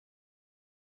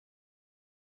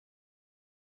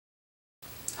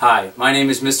Hi, my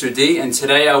name is Mr. D, and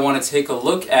today I want to take a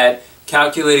look at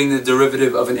calculating the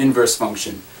derivative of an inverse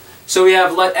function. So we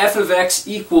have let f of x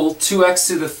equal 2x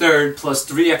to the third plus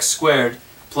 3x squared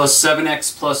plus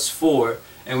 7x plus 4,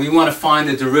 and we want to find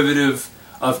the derivative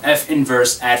of f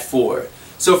inverse at 4.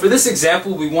 So for this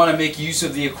example, we want to make use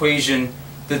of the equation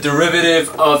the derivative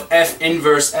of f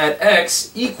inverse at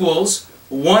x equals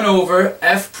 1 over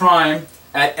f prime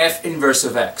at f inverse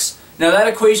of x. Now that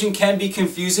equation can be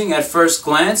confusing at first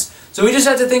glance, so we just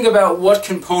have to think about what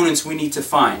components we need to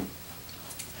find.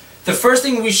 The first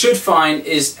thing we should find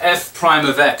is f prime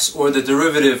of x, or the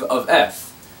derivative of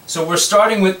f. So we're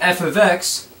starting with f of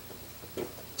x,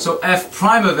 so f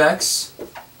prime of x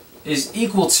is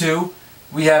equal to,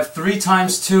 we have 3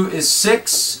 times 2 is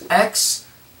 6, x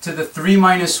to the 3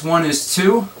 minus 1 is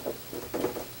 2,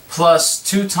 plus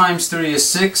 2 times 3 is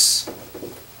 6,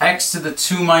 x to the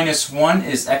 2 minus 1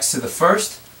 is x to the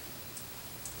first,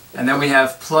 and then we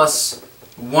have plus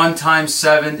 1 times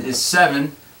 7 is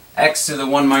 7, x to the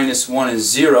 1 minus 1 is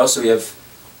 0, so we have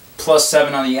plus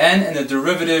 7 on the end, and the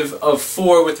derivative of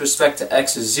 4 with respect to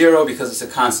x is 0 because it's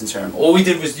a constant term. All we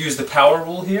did was use the power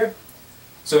rule here.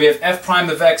 So we have f prime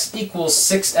of x equals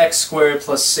 6x squared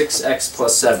plus 6x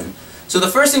plus 7. So the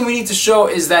first thing we need to show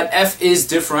is that f is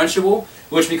differentiable,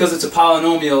 which because it's a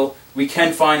polynomial, we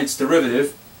can find its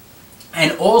derivative.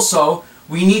 And also,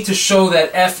 we need to show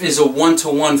that f is a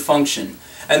one-to-one function.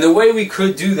 And the way we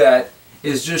could do that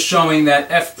is just showing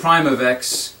that f prime of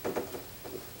x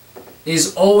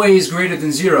is always greater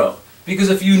than 0. Because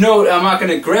if you note, I'm not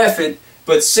going to graph it,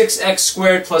 but 6x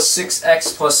squared plus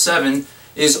 6x plus 7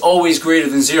 is always greater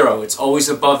than 0. It's always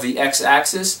above the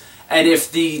x-axis. And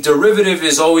if the derivative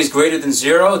is always greater than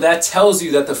 0, that tells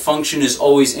you that the function is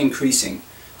always increasing.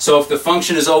 So if the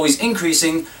function is always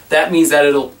increasing, that means that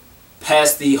it'll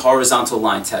pass the horizontal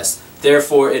line test.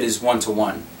 Therefore, it is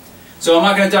one-to-one. So I'm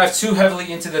not going to dive too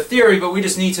heavily into the theory, but we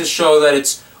just need to show that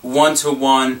it's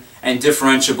one-to-one and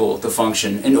differentiable, the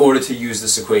function, in order to use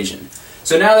this equation.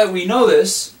 So now that we know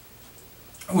this,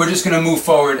 we're just going to move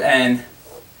forward and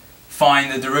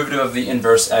find the derivative of the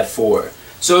inverse at 4.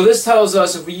 So this tells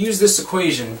us if we use this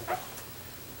equation,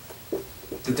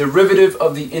 the derivative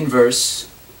of the inverse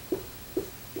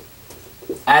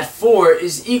at 4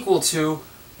 is equal to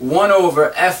 1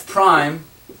 over f prime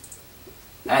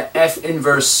at f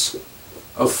inverse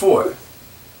of 4.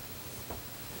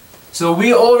 So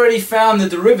we already found the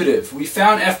derivative. We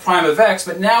found f prime of x,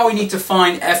 but now we need to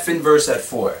find f inverse at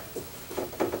 4.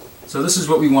 So this is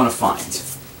what we want to find.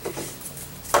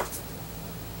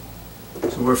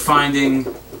 So we're finding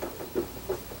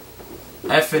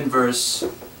f inverse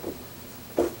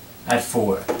at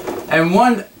 4. And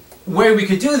one way we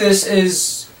could do this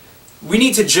is we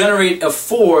need to generate a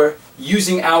 4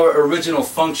 using our original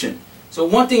function. So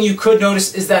one thing you could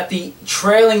notice is that the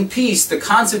trailing piece, the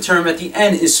constant term at the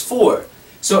end, is 4.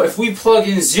 So if we plug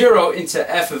in 0 into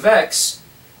f of x,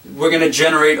 we're going to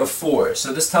generate a 4.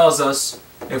 So this tells us,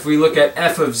 if we look at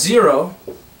f of 0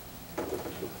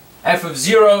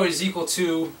 is equal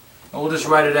to, and we'll just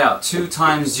write it out, 2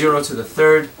 times 0 to the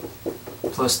third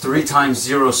plus 3 times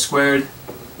 0 squared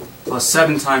plus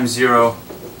 7 times 0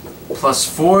 plus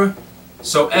 4.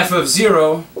 So f of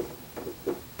 0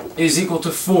 is equal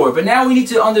to 4. But now we need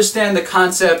to understand the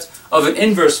concept of an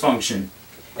inverse function.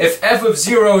 If f of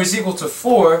 0 is equal to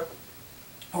 4,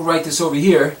 I'll write this over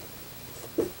here,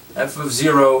 f of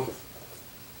 0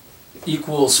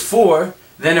 equals 4,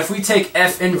 then if we take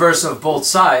f inverse of both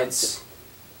sides,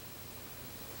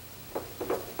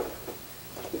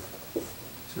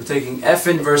 so we're taking f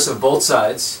inverse of both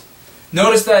sides,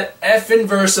 notice that f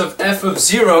inverse of f of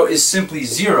 0 is simply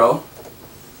 0,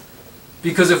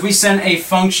 because if we send a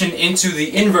function into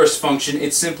the inverse function,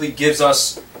 it simply gives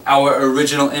us our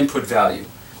original input value.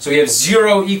 So we have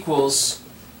 0 equals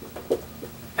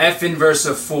f inverse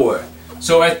of 4.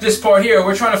 So at this part here,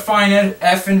 we're trying to find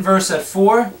f inverse at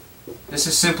 4. This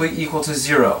is simply equal to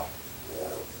 0.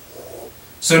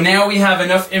 So now we have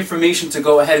enough information to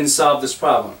go ahead and solve this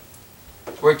problem.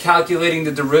 We're calculating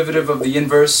the derivative of the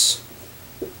inverse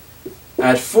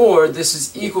at 4. This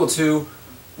is equal to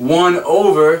 1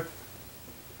 over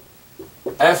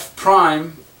f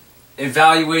prime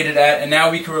evaluated at, and now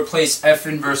we can replace f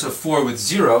inverse of 4 with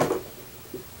 0.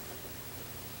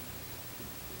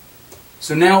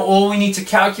 So now all we need to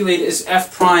calculate is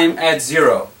f prime at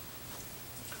 0.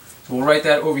 So we'll write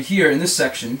that over here in this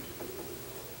section.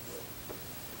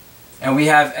 And we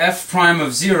have f prime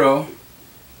of 0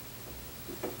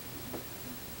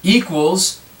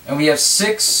 equals, and we have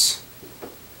 6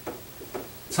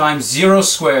 times 0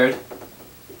 squared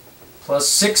plus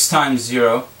 6 times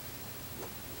 0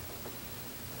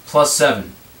 plus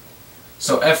 7.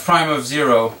 So f prime of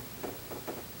 0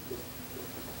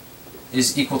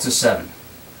 is equal to 7.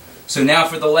 So now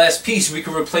for the last piece, we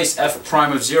can replace f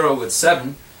prime of 0 with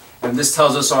 7, and this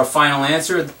tells us our final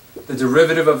answer. The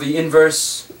derivative of the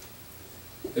inverse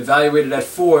evaluated at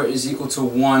 4 is equal to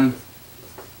 1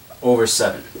 over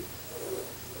 7.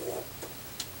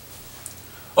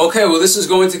 Okay, well this is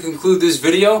going to conclude this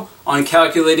video on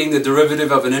calculating the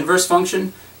derivative of an inverse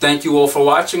function. Thank you all for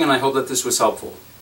watching, and I hope that this was helpful.